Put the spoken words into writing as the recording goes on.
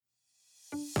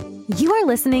You are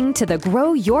listening to the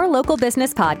Grow Your Local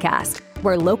Business podcast,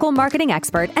 where local marketing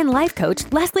expert and life coach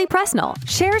Leslie Presnell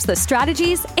shares the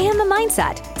strategies and the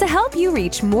mindset to help you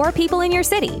reach more people in your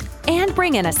city and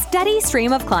bring in a steady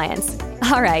stream of clients.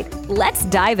 All right, let's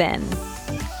dive in.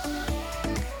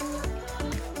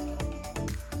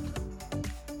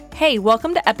 Hey,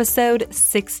 welcome to episode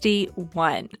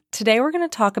 61. Today we're going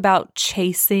to talk about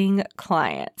chasing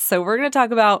clients. So we're going to talk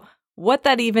about what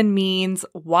that even means,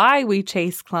 why we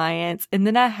chase clients, and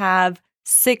then I have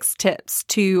 6 tips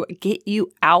to get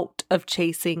you out of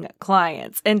chasing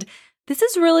clients. And this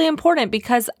is really important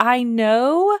because I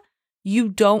know you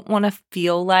don't want to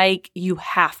feel like you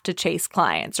have to chase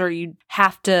clients or you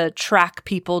have to track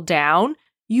people down.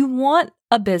 You want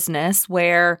a business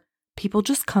where people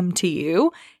just come to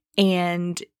you,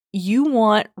 and you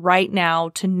want right now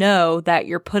to know that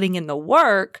you're putting in the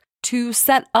work to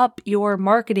set up your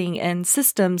marketing and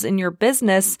systems in your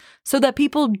business so that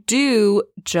people do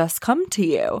just come to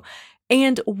you.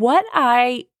 And what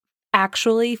I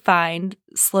actually find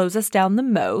slows us down the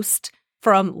most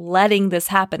from letting this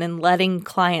happen and letting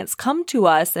clients come to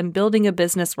us and building a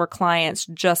business where clients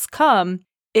just come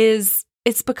is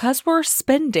it's because we're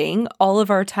spending all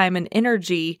of our time and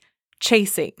energy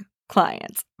chasing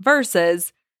clients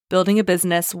versus building a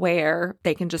business where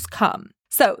they can just come.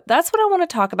 So that's what I want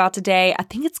to talk about today. I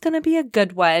think it's going to be a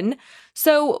good one.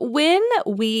 So when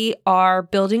we are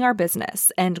building our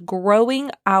business and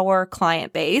growing our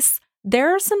client base,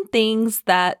 there are some things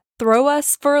that throw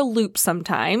us for a loop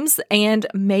sometimes and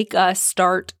make us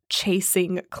start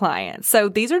chasing clients. So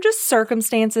these are just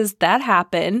circumstances that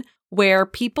happen where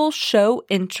people show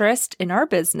interest in our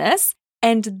business,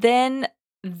 and then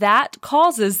that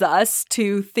causes us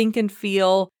to think and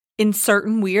feel in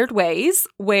certain weird ways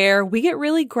where we get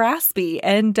really graspy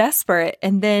and desperate,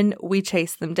 and then we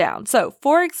chase them down. So,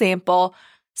 for example,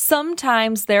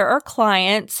 sometimes there are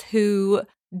clients who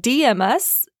DM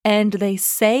us and they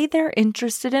say they're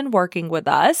interested in working with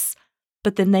us,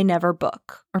 but then they never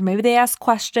book. Or maybe they ask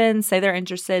questions, say they're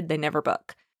interested, they never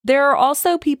book. There are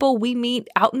also people we meet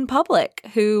out in public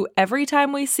who every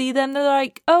time we see them, they're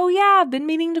like, oh yeah, I've been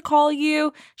meaning to call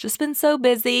you. Just been so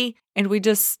busy. And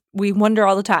we wonder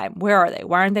all the time, where are they?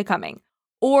 Why aren't they coming?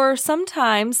 Or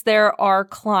sometimes there are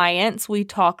clients we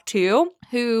talk to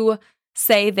who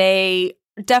say they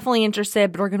are definitely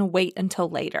interested, but are going to wait until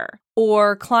later.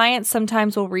 Or clients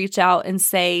sometimes will reach out and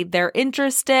say they're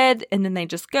interested and then they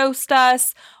just ghost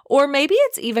us. Or maybe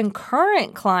it's even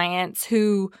current clients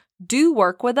who do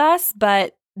work with us,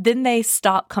 but then they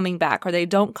stop coming back or they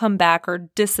don't come back or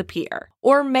disappear.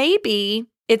 Or maybe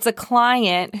it's a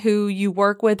client who you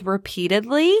work with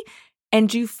repeatedly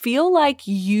and you feel like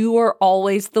you are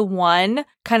always the one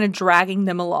kind of dragging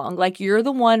them along. Like you're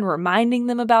the one reminding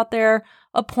them about their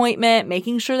appointment,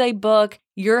 making sure they book.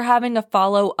 You're having to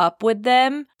follow up with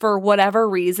them for whatever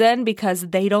reason because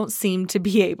they don't seem to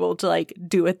be able to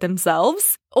do it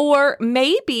themselves. Or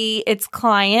maybe it's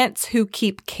clients who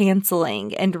keep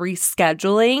canceling and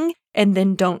rescheduling and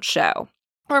then don't show.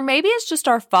 Or maybe it's just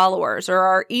our followers or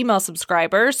our email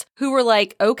subscribers who were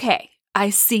like, okay, I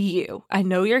see you. I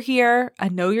know you're here. I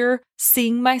know you're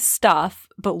seeing my stuff,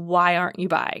 but why aren't you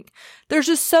buying? There's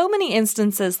just so many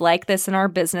instances like this in our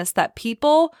business that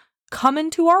people come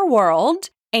into our world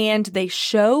and they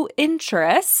show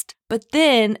interest, but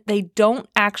then they don't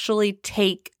actually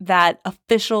take that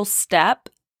official step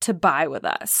to buy with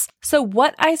us. So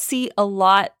what I see a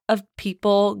lot of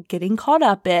people getting caught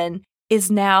up in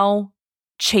is now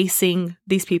chasing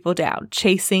these people down,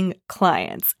 chasing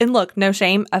clients. And look, no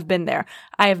shame, I've been there.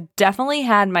 I have definitely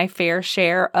had my fair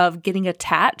share of getting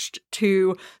attached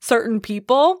to certain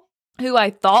people who I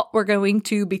thought were going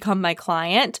to become my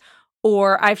client.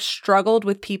 Or I've struggled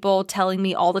with people telling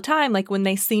me all the time, like when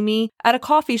they see me at a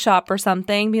coffee shop or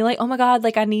something, being like, oh my God,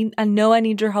 I know I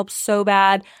need your help so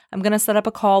bad. I'm going to set up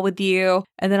a call with you.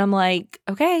 And then I'm like,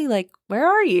 okay, where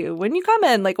are you? When you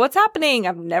coming? What's happening?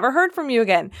 I've never heard from you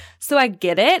again. So I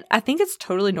get it. I think it's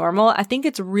totally normal. I think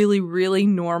it's really, really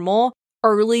normal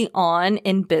early on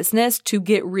in business to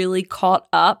get really caught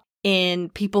up in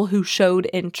people who showed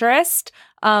interest.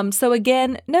 So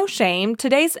again, no shame.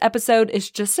 Today's episode is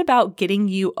just about getting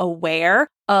you aware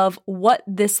of what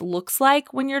this looks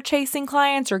like when you're chasing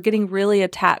clients or getting really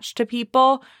attached to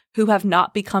people who have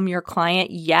not become your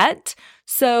client yet.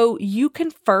 So you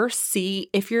can first see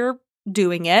if you're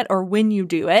doing it or when you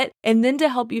do it, and then to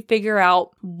help you figure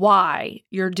out why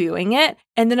you're doing it.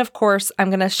 And then, of course, I'm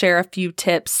going to share a few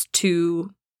tips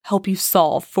to help you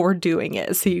solve for doing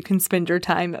it so you can spend your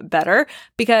time better,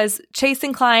 because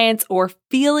chasing clients or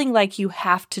feeling like you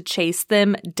have to chase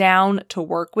them down to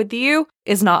work with you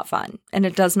is not fun and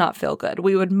it does not feel good.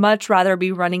 We would much rather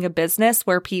be running a business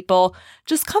where people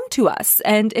just come to us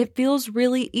and it feels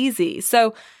really easy.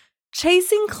 So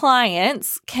chasing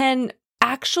clients can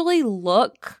actually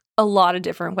look a lot of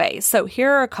different ways. So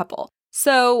here are a couple.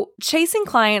 So chasing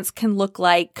clients can look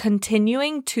like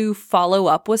continuing to follow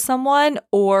up with someone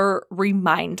or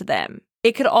remind them.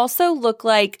 It could also look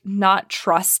like not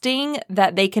trusting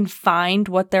that they can find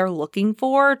what they're looking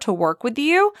for to work with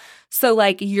you. So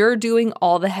like you're doing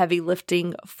all the heavy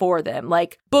lifting for them,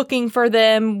 like booking for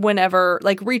them whenever,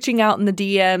 like reaching out in the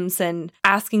DMs and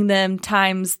asking them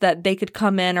times that they could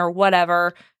come in or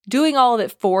whatever, doing all of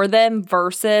it for them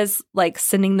versus like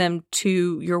sending them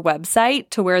to your website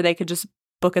to where they could just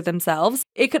book it themselves.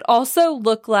 It could also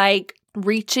look like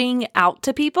reaching out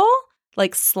to people,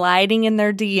 like sliding in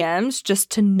their DMs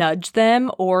just to nudge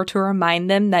them or to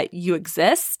remind them that you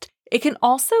exist. It can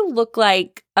also look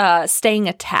like staying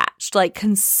attached, like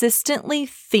consistently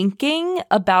thinking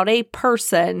about a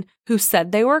person who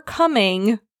said they were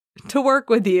coming to work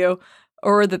with you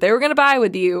or that they were going to buy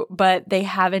with you, but they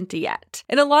haven't yet.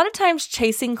 And a lot of times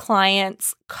chasing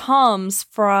clients comes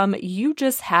from you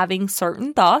just having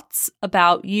certain thoughts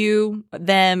about you,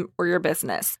 them, or your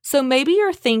business. So maybe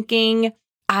you're thinking,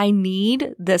 I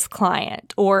need this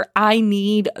client, or I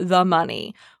need the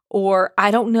money, or I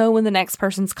don't know when the next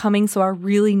person's coming, so I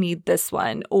really need this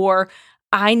one, or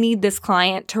I need this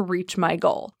client to reach my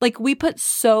goal. Like we put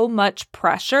so much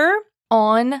pressure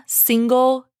on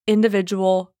single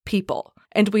individual people,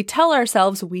 and we tell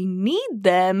ourselves we need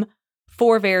them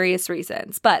for various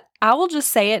reasons. But I will just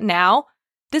say it now,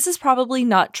 this is probably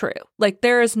not true. Like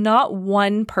there is not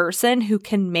one person who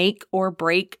can make or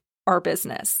break our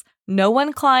business. No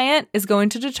one client is going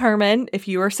to determine if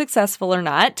you are successful or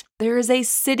not. There is a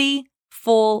city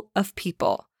full of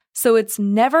people. So it's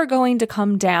never going to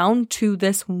come down to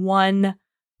this one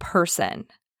person.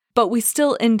 But we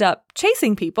still end up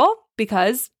chasing people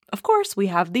because, of course, we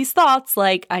have these thoughts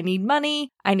like, I need money,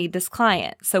 I need this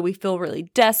client. So we feel really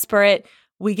desperate.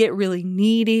 We get really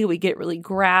needy. We get really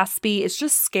graspy. It's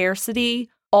just scarcity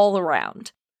all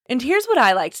around. And here's what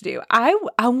I like to do. I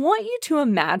want you to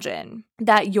imagine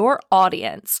that your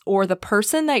audience or the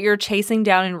person that you're chasing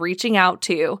down and reaching out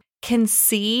to can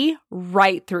see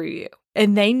right through you.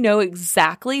 And they know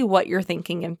exactly what you're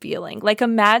thinking and feeling. Like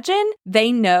imagine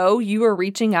they know you are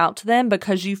reaching out to them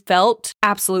because you felt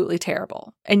absolutely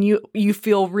terrible and you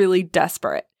feel really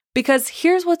desperate. Because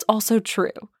here's what's also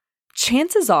true.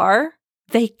 Chances are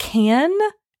they can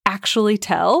actually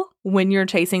tell when you're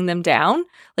chasing them down.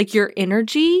 Like your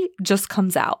energy just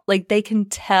comes out. Like they can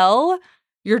tell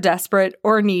you're desperate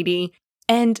or needy.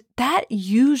 And that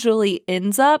usually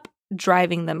ends up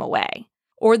driving them away.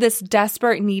 Or this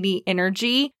desperate, needy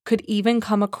energy could even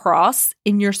come across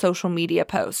in your social media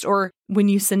post or when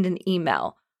you send an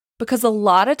email. Because a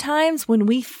lot of times when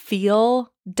we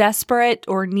feel desperate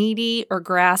or needy or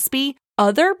graspy,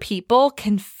 other people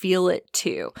can feel it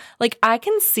too. Like I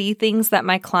can see things that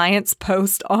my clients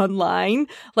post online,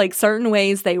 like certain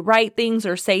ways they write things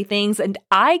or say things, and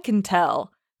I can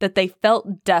tell that they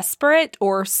felt desperate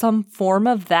or some form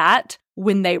of that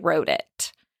when they wrote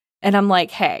it. And I'm like,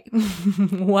 hey,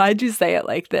 why'd you say it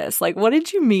like this? Like, what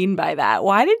did you mean by that?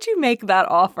 Why did you make that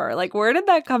offer? Like, where did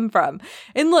that come from?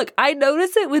 And look, I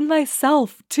notice it with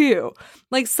myself too.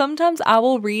 Like, sometimes I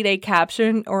will read a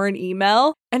caption or an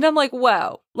email and I'm like,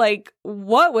 wow, like,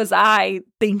 what was I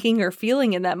thinking or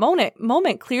feeling in that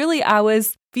moment? Clearly, I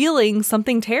was feeling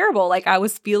something terrible. Like, I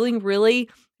was feeling really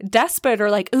desperate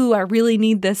or like, ooh, I really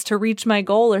need this to reach my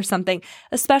goal or something.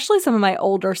 Especially some of my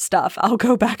older stuff. I'll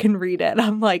go back and read it.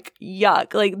 I'm like,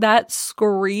 yuck, like that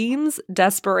screams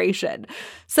desperation.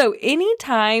 So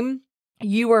anytime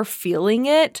you are feeling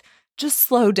it, just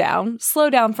slow down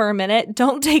for a minute.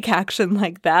 Don't take action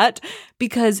like that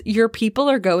because your people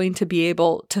are going to be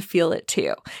able to feel it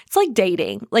too. It's like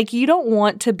dating. Like you don't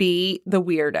want to be the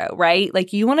weirdo, right?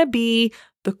 Like you want to be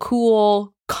the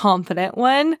cool, confident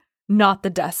one, not the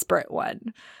desperate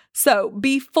one. So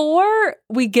before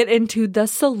we get into the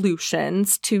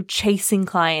solutions to chasing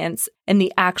clients and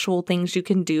the actual things you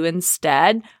can do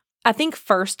instead, I think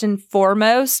first and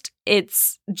foremost,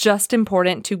 it's just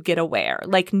important to get aware.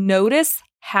 Like notice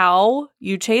how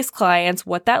you chase clients,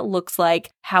 what that looks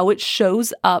like, how it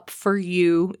shows up for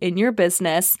you in your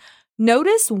business.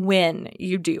 Notice when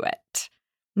you do it.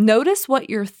 Notice what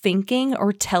you're thinking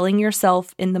or telling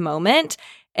yourself in the moment.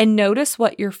 And notice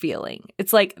what you're feeling.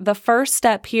 It's like the first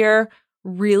step here,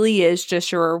 really is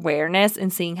just your awareness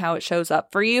and seeing how it shows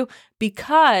up for you,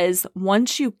 because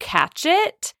once you catch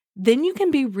it, then you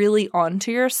can be really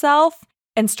onto yourself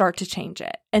and start to change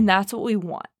it. And that's what we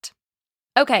want.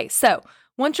 Okay, so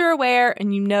once you're aware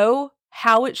and you know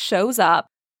how it shows up,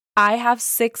 I have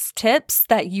 6 tips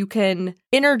that you can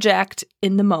interject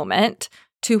in the moment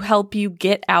to help you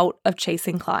get out of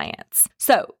chasing clients.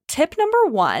 So, tip number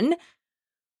 1,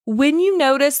 when you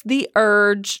notice the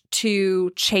urge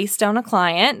to chase down a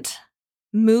client,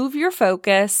 move your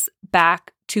focus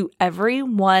back to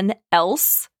everyone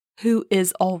else who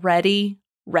is already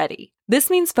ready. This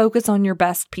means focus on your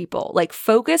best people. Like,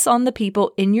 focus on the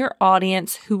people in your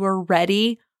audience who are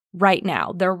ready right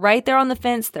now. They're right there on the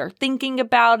fence. They're thinking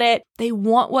about it. They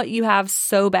want what you have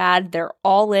so bad. They're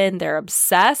all in. They're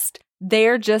obsessed.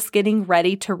 They're just getting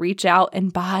ready to reach out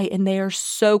and buy, and they are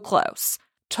so close.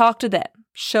 Talk to them.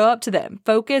 Show up to them.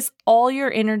 Focus all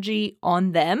your energy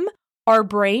on them. Our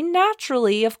brain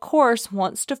naturally, of course,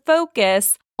 wants to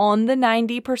focus on the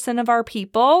 90% of our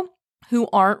people who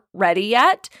aren't ready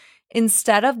yet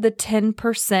instead of the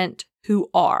 10% who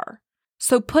are.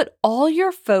 So put all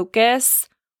your focus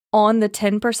on the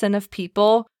 10% of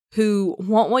people who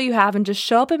want what you have and just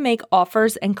show up and make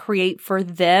offers and create for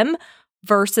them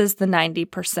versus the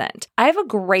 90%. I have a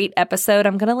great episode.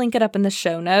 I'm going to link it up in the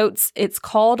show notes. It's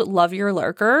called Love Your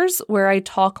Lurkers, where I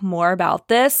talk more about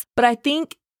this. But I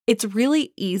think it's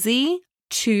really easy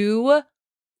to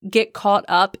get caught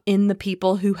up in the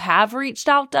people who have reached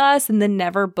out to us and then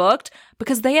never booked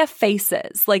because they have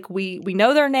faces. Like we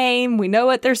know their name, we know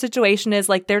what their situation is.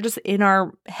 Like they're just in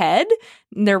our head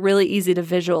and they're really easy to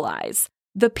visualize.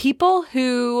 The people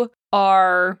who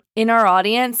are in our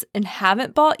audience and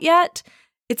haven't bought yet,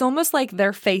 it's almost like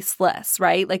they're faceless,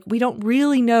 right? Like we don't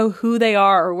really know who they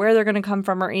are or where they're going to come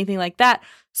from or anything like that.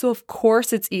 So of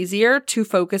course it's easier to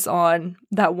focus on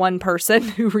that one person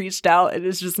who reached out and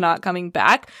is just not coming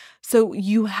back. So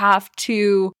you have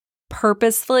to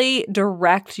purposefully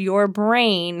direct your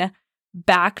brain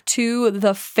back to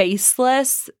the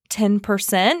faceless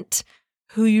 10%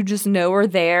 who you just know are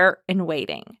there and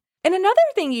waiting. And another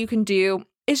thing you can do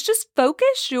is just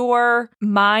focus your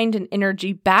mind and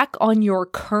energy back on your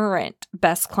current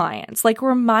best clients. Like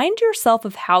remind yourself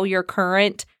of how your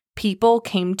current people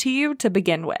came to you to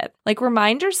begin with. Like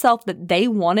remind yourself that they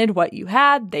wanted what you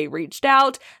had, they reached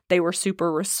out, they were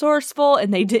super resourceful,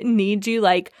 and they didn't need you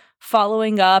like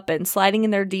following up and sliding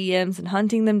in their DMs and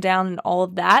hunting them down and all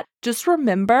of that. Just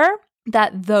remember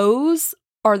that those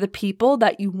are the people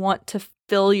that you want to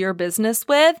fill your business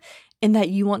with and that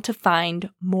you want to find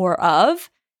more of,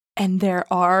 and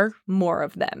there are more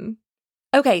of them.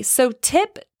 Okay, so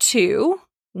tip 2,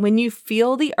 when you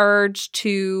feel the urge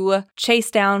to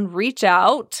chase down, reach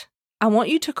out, I want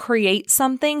you to create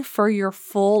something for your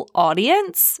full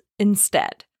audience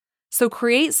instead. So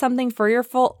create something for your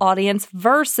full audience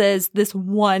versus this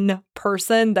one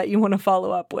person that you want to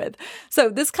follow up with. So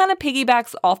this kind of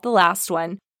piggybacks off the last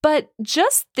one, but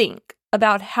just think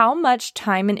about how much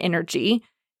time and energy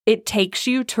it takes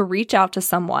you to reach out to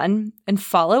someone and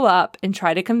follow up and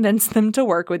try to convince them to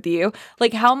work with you.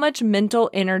 Like how much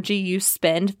mental energy you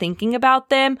spend thinking about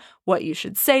them, what you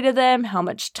should say to them, how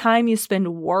much time you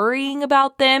spend worrying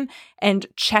about them and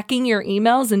checking your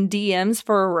emails and DMs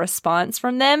for a response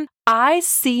from them. I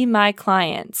see my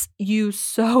clients use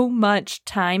so much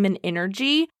time and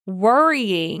energy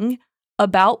worrying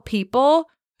about people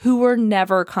who were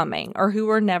never coming or who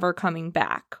were never coming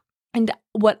back. And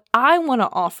what I want to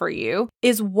offer you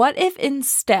is what if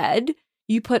instead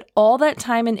you put all that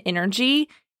time and energy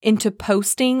into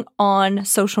posting on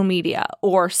social media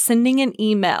or sending an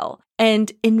email and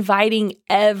inviting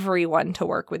everyone to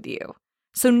work with you.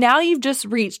 So now you've just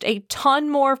reached a ton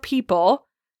more people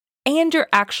and you're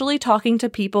actually talking to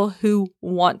people who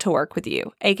want to work with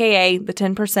you, aka the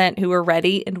 10% who are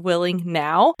ready and willing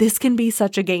now. This can be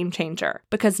such a game changer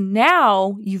because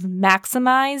now you've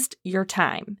maximized your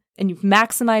time. And you've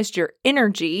maximized your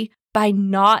energy by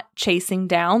not chasing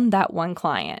down that one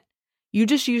client. You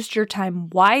just used your time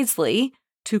wisely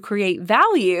to create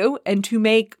value and to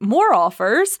make more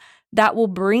offers that will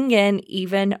bring in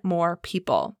even more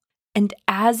people. And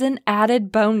as an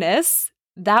added bonus,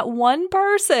 that one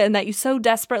person that you so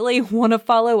desperately want to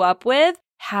follow up with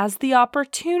has the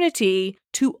opportunity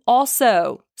to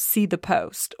also see the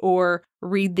post or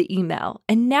read the email.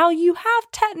 And now you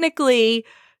have technically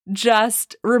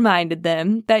just reminded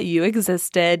them that you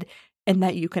existed and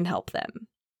that you can help them.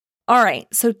 All right,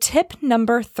 so tip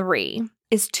number 3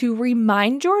 is to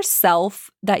remind yourself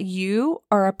that you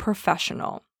are a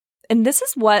professional. And this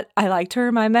is what I like to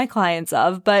remind my clients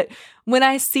of, but when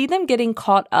I see them getting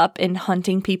caught up in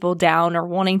hunting people down or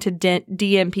wanting to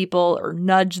DM people or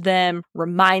nudge them,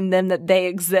 remind them that they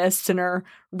exist and are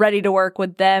ready to work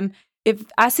with them, if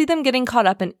I see them getting caught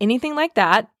up in anything like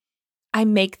that, I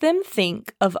make them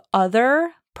think of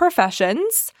other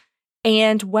professions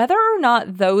and whether or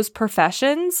not those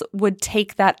professions would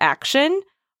take that action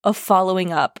of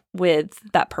following up with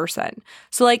that person.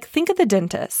 So like, think of the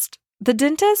dentist. The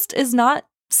dentist is not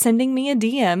sending me a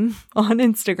DM on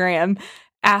Instagram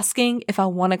asking if I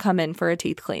want to come in for a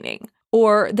teeth cleaning.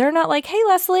 Or they're not like, hey,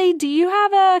 Leslie, do you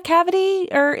have a cavity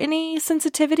or any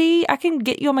sensitivity? I can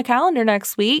get you on my calendar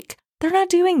next week. They're not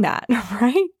doing that,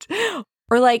 right?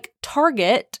 Or like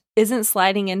Target isn't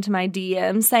sliding into my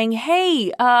DM saying,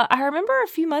 hey, I remember a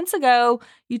few months ago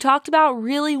you talked about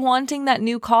really wanting that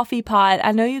new coffee pot.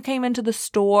 I know you came into the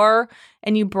store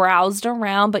and you browsed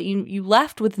around, but you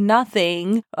left with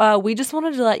nothing. We just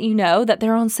wanted to let you know that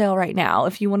they're on sale right now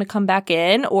if you want to come back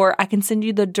in, or I can send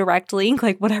you the direct link,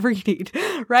 like whatever you need,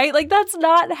 right? Like that's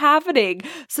not happening.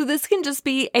 So this can just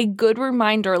be a good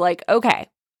reminder, like, okay,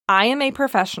 I am a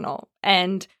professional,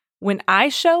 and when I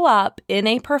show up in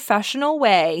a professional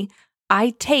way,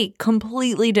 I take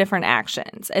completely different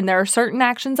actions. And there are certain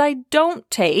actions I don't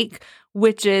take,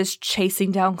 which is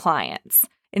chasing down clients.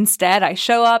 Instead, I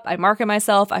show up, I market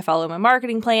myself, I follow my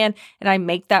marketing plan, and I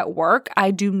make that work.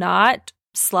 I do not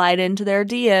slide into their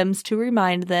DMs to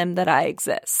remind them that I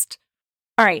exist.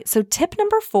 All right, so tip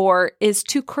number 4 is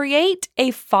to create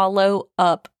a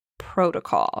follow-up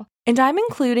protocol. And I'm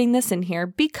including this in here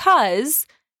because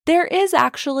there is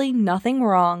actually nothing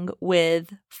wrong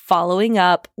with following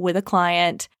up with a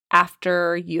client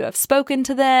after you have spoken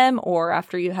to them, or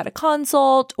after you had a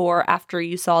consult, or after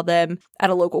you saw them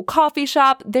at a local coffee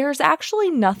shop. There's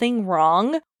actually nothing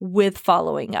wrong with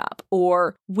following up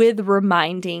or with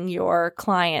reminding your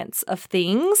clients of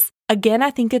things. Again, I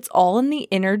think it's all in the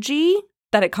energy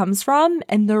that it comes from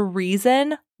and the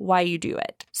reason why you do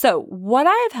it. So what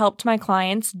I have helped my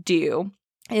clients do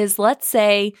is, let's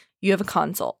say you have a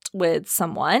consult with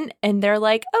someone and they're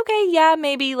like, okay, yeah,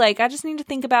 maybe like I just need to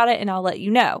think about it and I'll let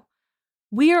you know.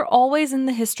 We are always in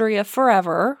the history of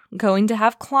forever going to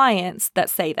have clients that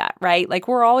say that, right? Like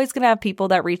we're always going to have people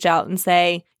that reach out and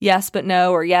say yes, but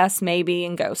no, or yes, maybe,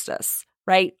 and ghost us,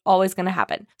 right? Always going to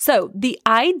happen. So the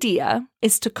idea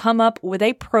is to come up with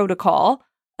a protocol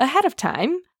ahead of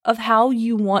time of how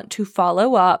you want to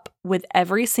follow up with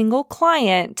every single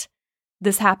client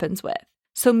this happens with.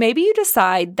 So maybe you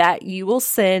decide that you will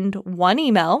send one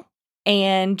email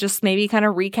and just maybe kind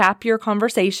of recap your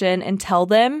conversation and tell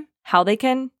them how they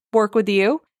can work with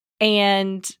you.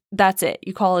 And that's it.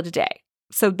 You call it a day.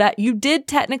 So that you did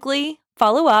technically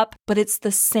follow up, but it's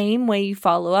the same way you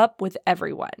follow up with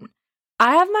everyone.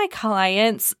 I have my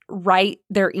clients write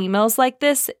their emails like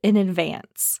this in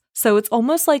advance. So it's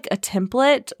almost like a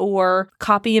template or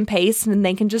copy and paste, and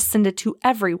they can just send it to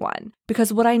everyone.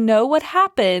 Because what I know what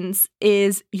happens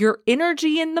is your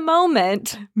energy in the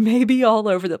moment may be all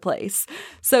over the place.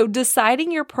 So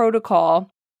deciding your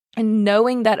protocol and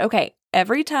knowing that, okay,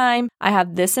 every time I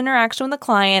have this interaction with a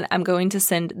client, I'm going to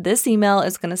send this email.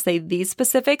 It's going to say these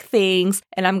specific things,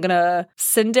 and I'm going to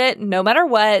send it no matter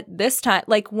what this time.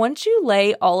 Like once you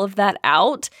lay all of that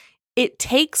out, it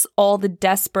takes all the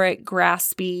desperate,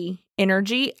 graspy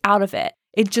energy out of it.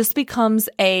 It just becomes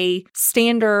a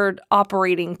standard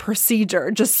operating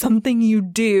procedure, just something you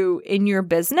do in your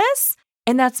business.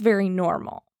 And that's very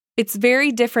normal. It's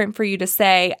very different for you to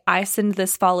say, I send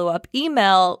this follow-up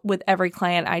email with every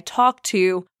client I talk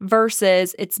to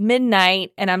versus it's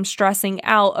midnight and I'm stressing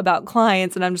out about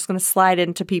clients and I'm just going to slide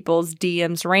into people's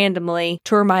DMs randomly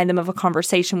to remind them of a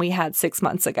conversation we had 6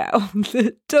 months ago.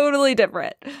 Totally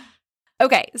different.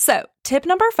 Okay, so tip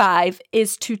number 5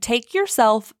 is to take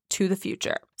yourself to the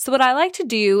future. So what I like to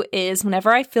do is whenever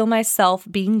I feel myself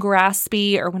being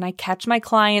graspy or when I catch my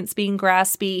clients being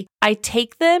graspy, I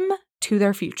take them to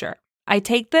their future. I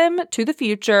take them to the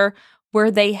future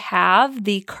where they have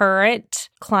the current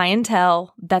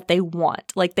clientele that they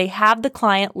want. Like they have the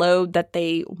client load that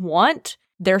they want.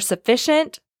 They're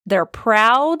sufficient. They're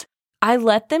proud. I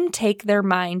let them take their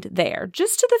mind there,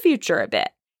 just to the future a bit.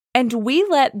 And we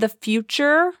let the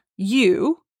future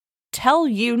you tell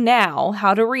you now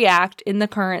how to react in the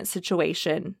current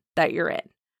situation that you're in.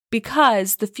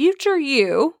 Because the future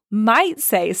you might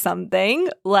say something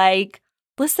like,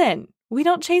 listen, we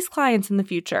don't chase clients in the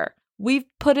future. We've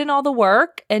put in all the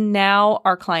work and now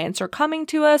our clients are coming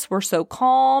to us. We're so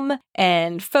calm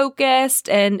and focused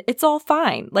and it's all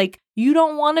fine. Like You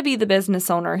don't want to be the business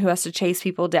owner who has to chase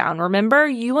people down. Remember,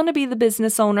 you want to be the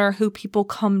business owner who people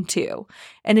come to.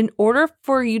 And in order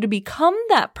for you to become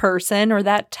that person or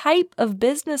that type of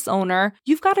business owner,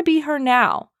 you've got to be her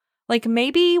now. Like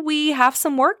maybe we have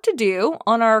some work to do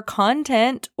on our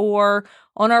content or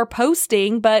on our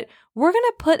posting, but we're going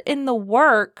to put in the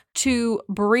work to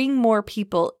bring more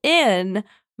people in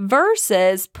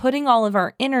versus putting all of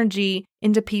our energy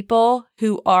into people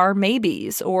who are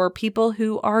maybes or people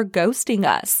who are ghosting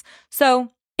us.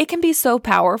 So it can be so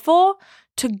powerful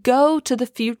to go to the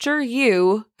future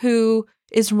you who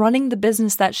is running the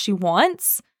business that she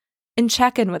wants and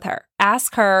check in with her.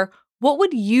 Ask her, what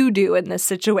would you do in this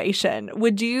situation?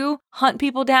 Would you hunt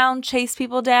people down, chase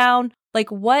people down?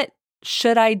 Like, what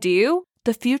should I do?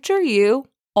 The future you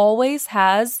always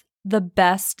has the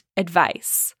best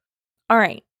advice. All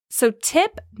right. So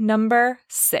tip number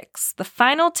 6, the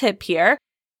final tip here,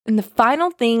 and the final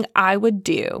thing I would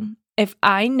do if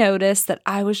I noticed that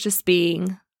I was just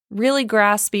being really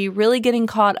graspy, really getting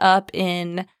caught up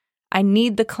in I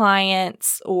need the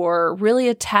clients or really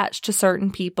attached to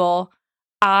certain people,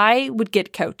 I would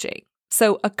get coaching.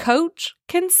 So a coach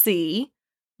can see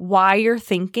why you're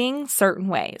thinking certain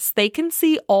ways. They can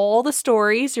see all the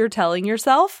stories you're telling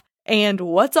yourself and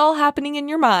what's all happening in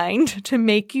your mind to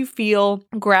make you feel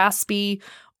graspy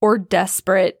or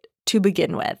desperate to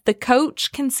begin with. The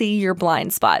coach can see your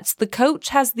blind spots. The coach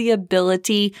has the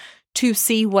ability to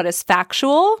see what is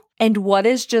factual and what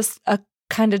is just a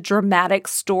kind of dramatic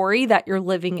story that you're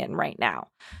living in right now.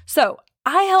 So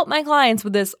I help my clients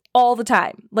with this all the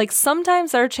time. Like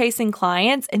sometimes they're chasing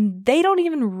clients and they don't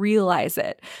even realize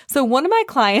it. So one of my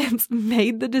clients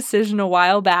made the decision a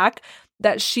while back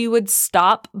that she would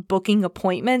stop booking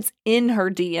appointments in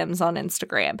her DMs on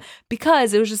Instagram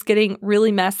because it was just getting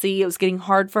really messy. It was getting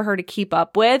hard for her to keep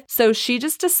up with. So she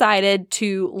just decided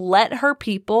to let her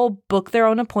people book their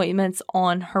own appointments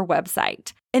on her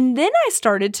website. And then I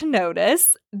started to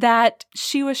notice that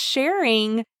she was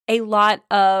sharing a lot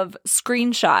of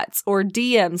screenshots or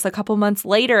DMs a couple months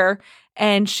later.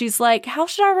 And she's like, how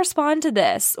should I respond to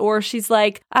this? Or she's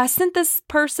like, I sent this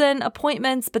person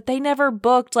appointments, but they never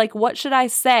booked. Like, what should I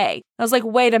say? I was like,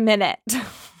 wait a minute.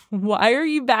 Why are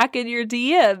you back in your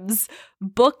DMs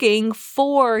booking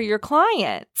for your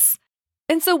clients?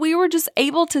 And so we were just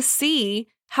able to see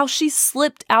how she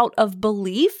slipped out of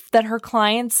belief that her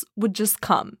clients would just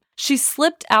come. She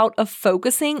slipped out of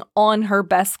focusing on her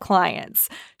best clients.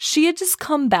 She had just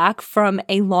come back from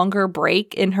a longer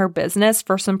break in her business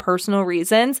for some personal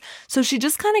reasons. So she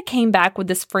just kind of came back with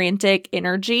this frantic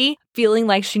energy, feeling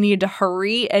like she needed to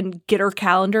hurry and get her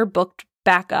calendar booked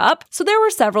back up. So there were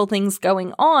several things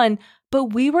going on, but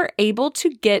we were able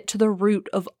to get to the root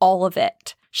of all of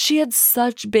it. She had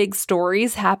such big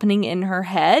stories happening in her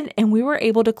head, and we were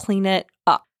able to clean it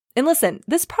up. And listen,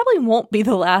 this probably won't be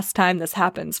the last time this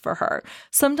happens for her.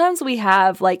 Sometimes we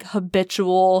have like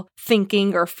habitual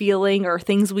thinking or feeling or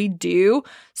things we do.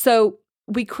 So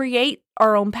we create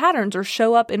our own patterns or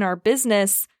show up in our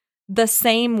business the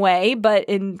same way, but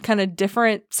in kind of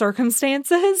different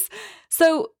circumstances.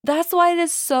 So that's why it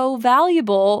is so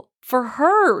valuable for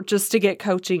her just to get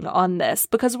coaching on this,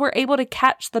 because we're able to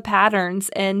catch the patterns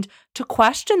and to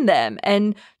question them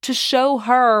and to show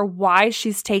her why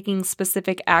she's taking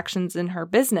specific actions in her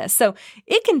business. So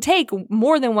it can take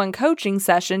more than one coaching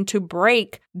session to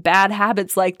break bad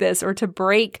habits like this or to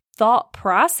break thought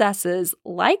processes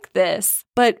like this.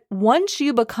 But once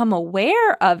you become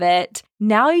aware of it,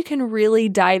 now you can really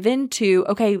dive into,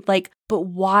 okay, like, but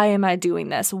why am I doing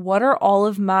this? What are all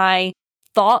of my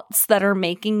thoughts that are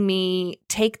making me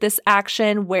take this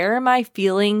action? Where am I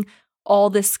feeling all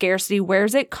this scarcity?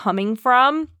 Where's it coming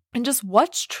from? And just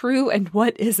what's true and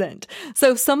what isn't.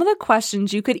 So some of the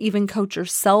questions you could even coach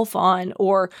yourself on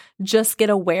or just get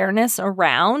awareness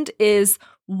around is,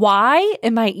 why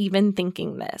am I even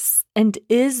thinking this? And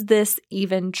is this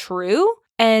even true?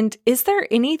 And is there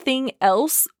anything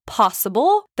else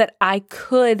possible that I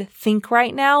could think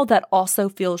right now that also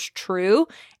feels true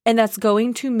and that's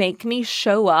going to make me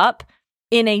show up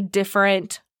in a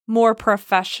different, more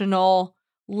professional,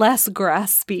 less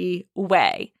graspy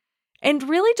way? And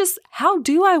really just, how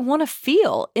do I want to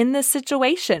feel in this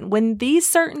situation when these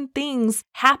certain things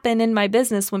happen in my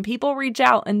business, when people reach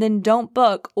out and then don't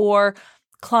book or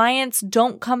clients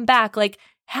don't come back? Like,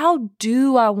 how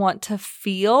do I want to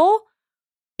feel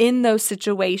in those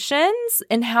situations?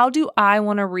 And how do I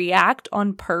want to react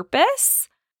on purpose?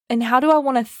 And how do I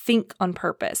want to think on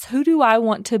purpose? Who do I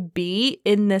want to be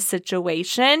in this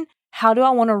situation? How do I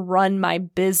want to run my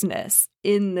business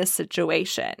in this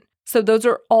situation? So those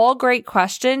are all great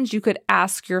questions you could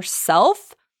ask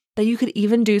yourself that you could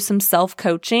even do some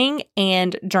self-coaching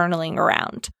and journaling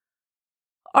around.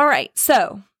 All right,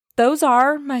 so those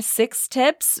are my 6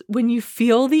 tips when you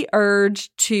feel the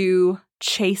urge to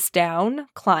chase down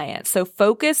clients. So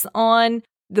focus on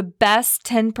the best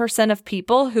 10% of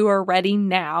people who are ready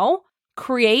now.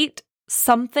 Create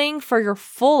something for your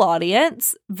full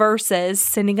audience versus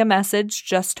sending a message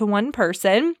just to one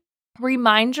person.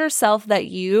 Remind yourself that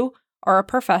you are a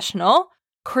professional.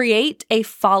 Create a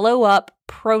follow-up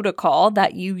protocol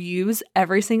that you use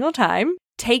every single time.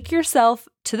 Take yourself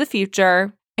to the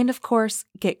future. And of course,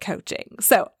 get coaching.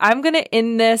 So I'm going to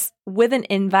end this with an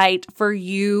invite for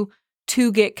you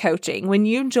to get coaching. When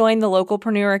you join the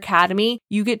Localpreneur Academy,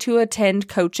 you get to attend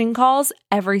coaching calls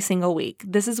every single week.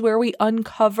 This is where we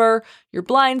uncover your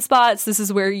blind spots. This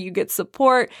is where you get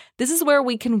support. This is where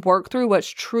we can work through what's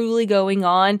truly going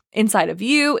on inside of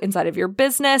you, inside of your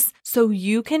business, so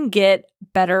you can get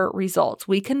better results.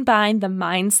 We combine the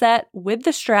mindset with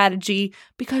the strategy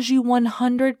because you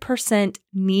 100%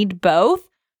 need both.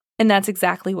 And that's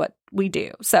exactly what we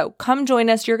do. So come join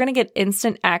us. You're going to get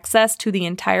instant access to the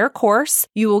entire course.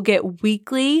 You will get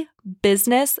weekly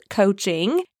business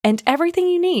coaching and everything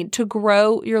you need to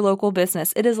grow your local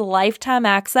business. It is lifetime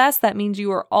access. That means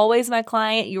you are always my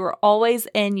client. You are always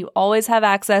in. You always have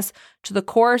access to the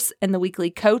course and the weekly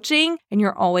coaching, and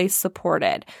you're always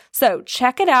supported. So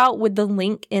check it out with the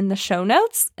link in the show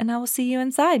notes, and I will see you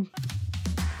inside.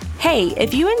 Hey,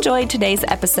 if you enjoyed today's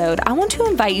episode, I want to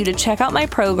invite you to check out my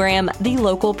program, the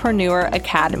Localpreneur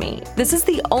Academy. This is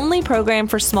the only program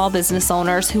for small business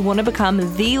owners who want to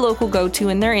become the local go-to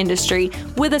in their industry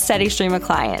with a steady stream of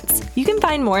clients. You can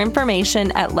find more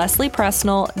information at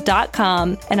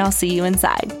lesliepresnell.com, and I'll see you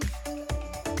inside.